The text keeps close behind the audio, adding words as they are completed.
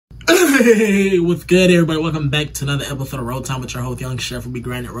Hey, what's good, everybody? Welcome back to another episode of RollTime with your host, Young Chef. Will be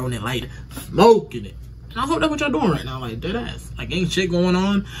grinding, rolling it, light, smoking it. And I hope that's what y'all doing right now, like dead ass. Like ain't shit going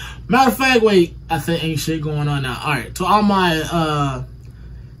on. Matter of fact, wait, I said ain't shit going on now. All right, to all my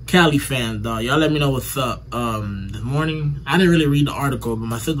Cali fans, dog, y'all let me know what's up. This morning, I didn't really read the article, but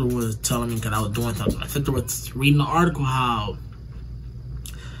my sister was telling me because I was doing something. My sister was reading the article how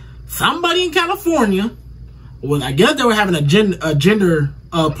somebody in California was, I guess they were having a gender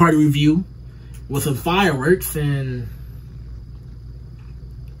party review with some fireworks, and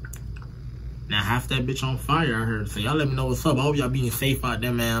now half that bitch on fire, I heard. So y'all let me know what's up. I hope y'all being safe out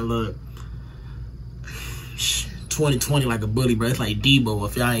there, man. Look, 2020 like a bully, bro. It's like Debo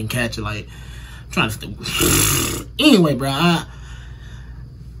if y'all ain't catch it. Like, I'm trying to anyway, bro, I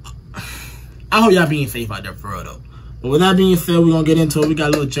hope y'all being safe out there for real though. But with that being said, we're gonna get into it. We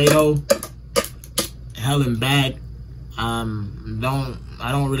got a little Jaydoe hell and back.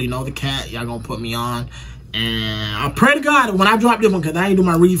 I don't really know the cat. Y'all gonna put me on, and I pray to God when I drop this one, because I ain't do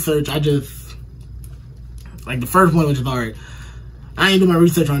my research. I just, like the first one was just alright. I ain't do my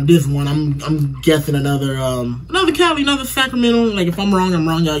research on this one. I'm guessing another Cali, another Sacramento. Like if I'm wrong, I'm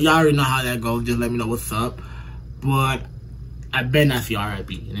wrong. Y'all already know how that goes. Just let me know what's up. But I bet not see RIP,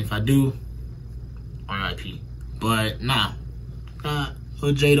 and if I do, RIP. But nah,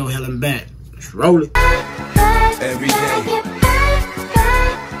 little Jaydoe hell and back. Let's roll it. Every day,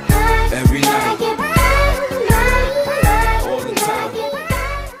 every night, all the time.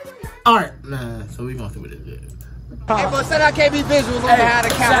 Alright, man, so we gonna see what it is. Hey, but send out KB Visuals on how to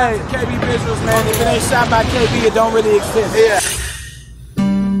count. Hey, KB Visuals, man. If it ain't shot by KB, it don't really exist. Yeah.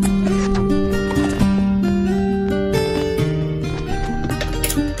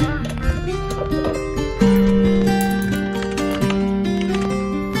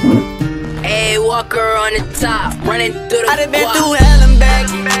 Walker on the top, running through the I done been through hell and back.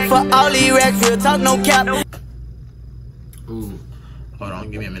 For all these racks, real talk, no cap. Ooh, hold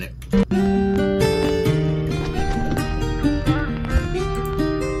on, give me a minute.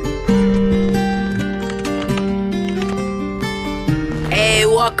 Hey,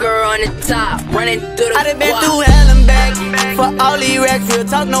 Walker on the top, running through the I done been through hell and back. For all these racks, real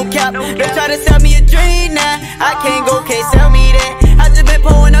talk, no cap. They try to sell me a dream now. I can't go, can't sell me that. I just been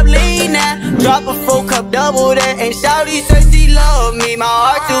pulling up lean now. Drop a 4-cup, double that. And shawty said she love me. My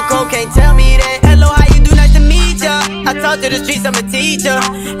heart too cold, can't tell me that. Hello, how you do? Nice to meet ya. I talk to the streets, I'm a teacher.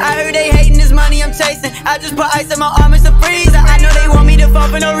 I heard they hating this money I'm chasing. I just put ice in my arm, it's a freezer. I know they want me to fall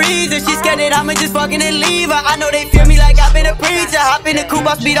for no reason. She scared that I'ma just fucking and leave her. I know they feel me like I've been a preacher. Hop in the coupe,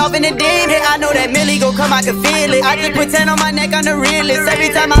 I speed off in the dim. Hey, I know that Millie gon' come, I can feel it. I just pretend on my neck, I'm the realest. Every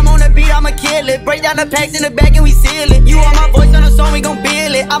time I'm on the beat, I'ma kill it. Break down the packs in the back and we seal it. You on my voice on the song, we gon'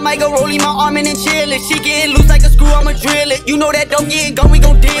 build it. I might go rolling my arm and then chill it. She getting loose like a screw, I'ma drill it. You know that don't get gone, we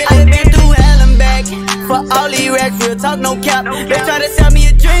gon' deal it. I done been through hell and back. For all these racks, real talk, no cap. They try to sell me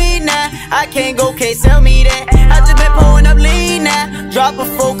a dream now. I can't go, can't sell me that. I just been pulling up lean now. Drop a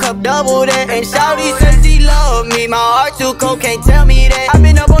 4-cup, double that. And shawty said she love me. My heart too cold, can't tell me that. I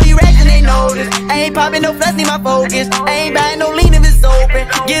been up on these racks and they know this. I ain't popping no flex, need my focus. I ain't buying no lean if it's open.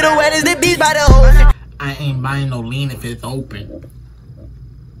 Get her wet as the beach by the ocean. I ain't buying no lean if it's open.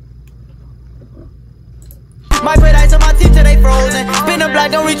 Might put ice on my teeth till they frozen. Spin a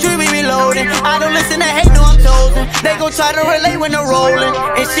block, don't retreat, we reloading. I don't listen to hate, no, I'm chosen. They gon' try to relate when they're rolling.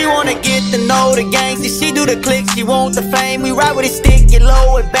 And she wanna get to know the gang. See, she do the click, she want the fame. We ride with a stick, get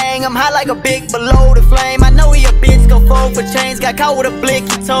low and bang. I'm high like a big below the flame. I know he a bitch, go fold for chains. Got caught with a blick,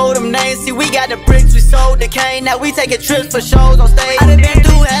 he told them names. See, we got the bricks, we sold the cane. Now we taking trips for shows on stage. I done been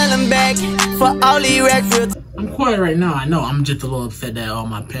through hell and back. For all these racks, real. I'm quiet right now. I know I'm just a little upset that all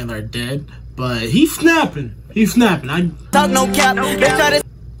my pants are dead, but he's snapping. He's snapping. I talk no cap. They try to.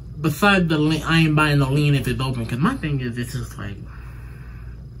 Besides the lean, I ain't buying no lean if it's open. Cause my thing is, it's just like,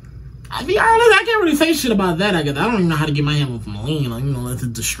 I be honest, I can't really say shit about that. I guess I don't even know how to get my hand from lean. Like, you know, that's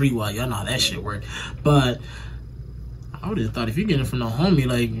the street wide. Y'all know how that shit work. But I would have thought if you get it from the homie,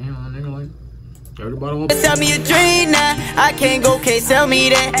 like, you know, nigga, like. Tell me a dream now. I can't go, can't sell me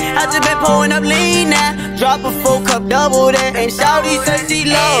that. I just been pulling up lean now. Drop a 4-cup, double that. And shawty said she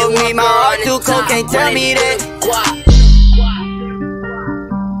love me. My heart too cold, can't tell me that.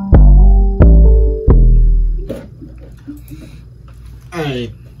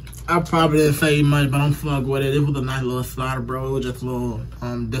 Hey, I probably didn't say much, but I'm fuck with it. It was a nice little slaughter, bro. It was just a little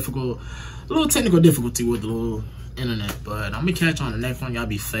difficult, a little technical difficulty with the little internet. But I'm gonna catch you on the next one. Y'all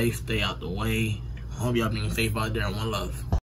be safe, stay out the way. I hope y'all being safe out there. One love.